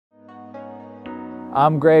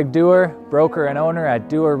I'm Greg Dewar, broker and owner at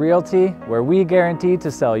Dewar Realty, where we guarantee to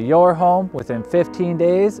sell your home within 15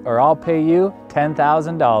 days or I'll pay you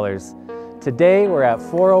 $10,000. Today we're at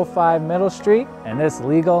 405 Middle Street, and this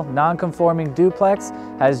legal non-conforming duplex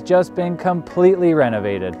has just been completely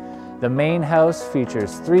renovated. The main house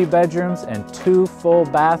features 3 bedrooms and 2 full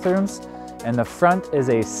bathrooms, and the front is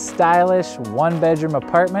a stylish 1-bedroom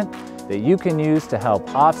apartment that you can use to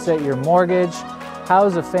help offset your mortgage,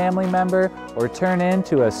 house a family member, or turn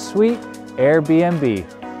into a sweet Air BnB.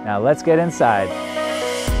 Now let's get inside.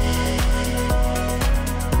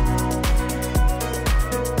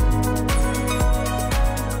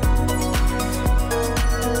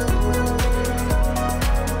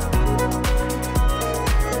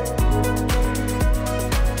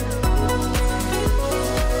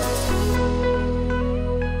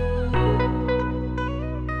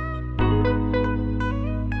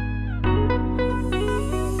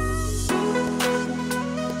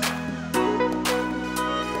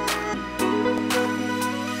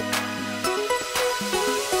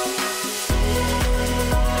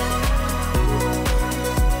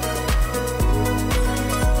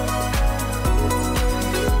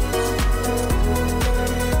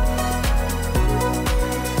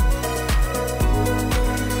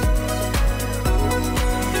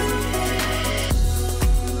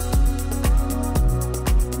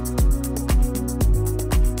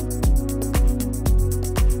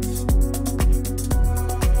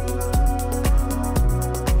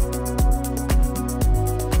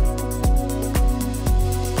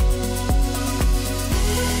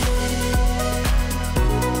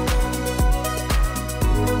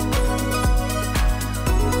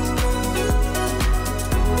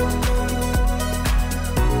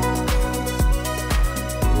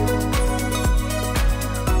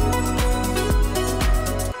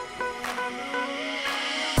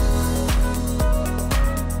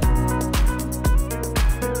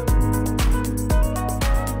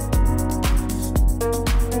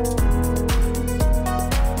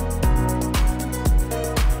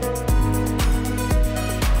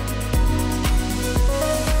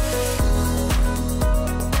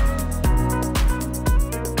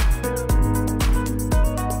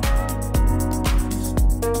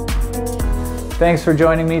 Thanks for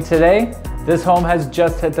joining me today. This home has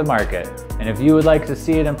just hit the market, and if you would like to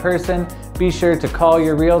see it in person, be sure to call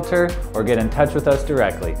your realtor or get in touch with us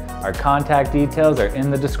directly. Our contact details are in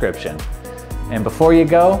the description. And before you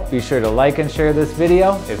go, be sure to like and share this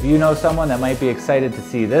video if you know someone that might be excited to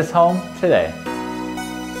see this home today.